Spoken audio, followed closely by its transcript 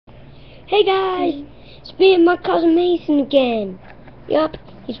Hey guys, it's me and my cousin Mason again. Yup,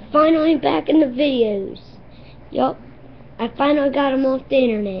 he's finally back in the videos. Yup, I finally got him off the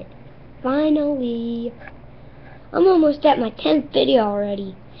internet. Finally. I'm almost at my 10th video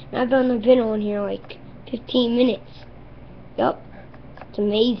already. And I've only been on here like 15 minutes. Yup, it's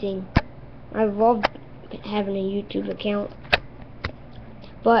amazing. I love having a YouTube account.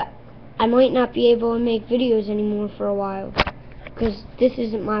 But I might not be able to make videos anymore for a while. Because this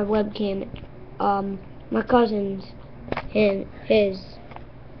isn't my webcam. My cousin's and his.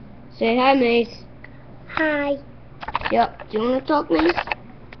 Say hi, Mace. Hi. Yep. Do you want to talk, Mace?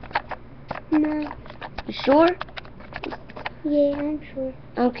 No. You sure? Yeah, I'm sure.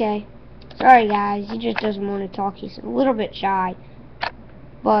 Okay. Sorry, guys. He just doesn't want to talk. He's a little bit shy.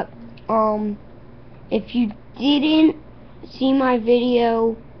 But, if you didn't see my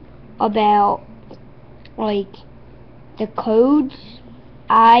video about, like, the codes,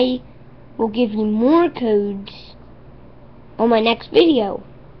 I will give you more codes on my next video,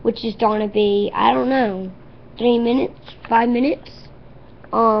 which is gonna be, I don't know, 3 minutes, 5 minutes.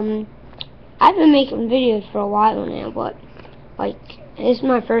 I've been making videos for a while now, but like, this is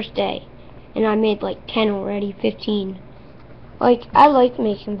my first day, and I made like 10 already, 15. Like, I like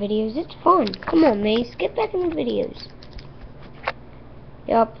making videos, it's fun. Come on, Mace, get back in the videos.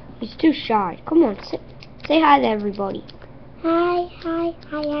 Yup, he's too shy. Come on, say hi to everybody. Hi, hi,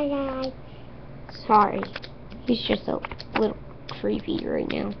 hi, hi, hi. Sorry, he's just a little creepy right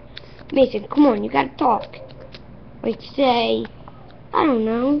now. Mason, come on, you gotta talk. Like, say, I don't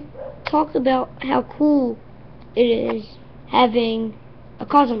know, talk about how cool it is having a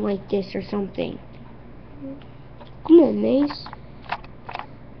cousin like this or something. Come on, Mace.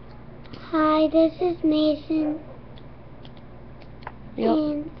 Hi, this is Mason. Yep.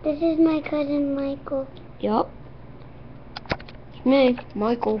 And this is my cousin Michael. Yup. It's me,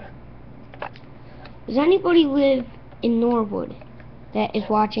 Michael. Does anybody live in Norwood that is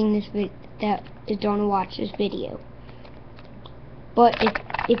watching this that is gonna watch this video? But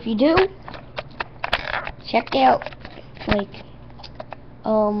if you do, check out like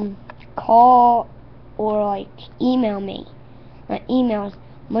call or like email me. My email is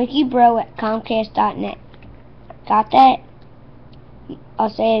MikeyBro@Comcast.net. Got that? I'll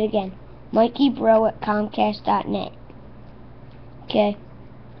say it again. MikeyBro@Comcast.net. Okay.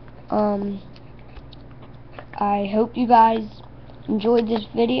 I hope you guys enjoyed this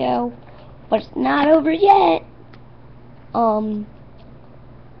video, but it's not over yet. We'll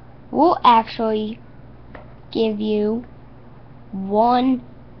actually give you one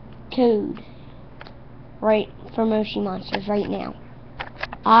code right for Moshi Monsters right now.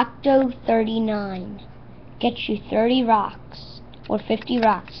 Octo39 gets you 30 rocks or 50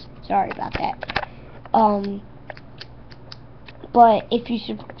 rocks. Sorry about that. But if you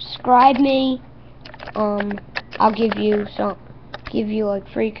subscribe me, I'll give you like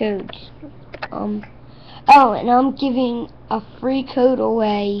free codes. Oh, and I'm giving a free code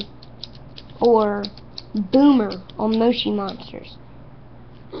away for Boomer on Moshi Monsters.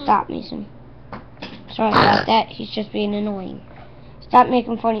 Stop, Mason. Sorry about that. He's just being annoying. Stop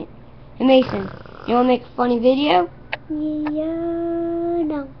making funny. Hey, Mason, you want to make a funny video? Yeah,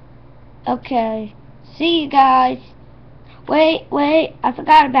 no. Okay. See you guys. Wait, I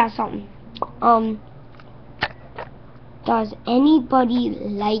forgot about something. Does anybody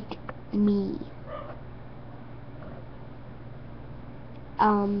like me?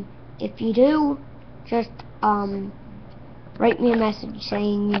 If you do, just, write me a message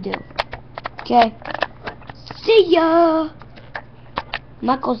saying you do. Okay? See ya!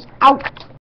 Michael's out.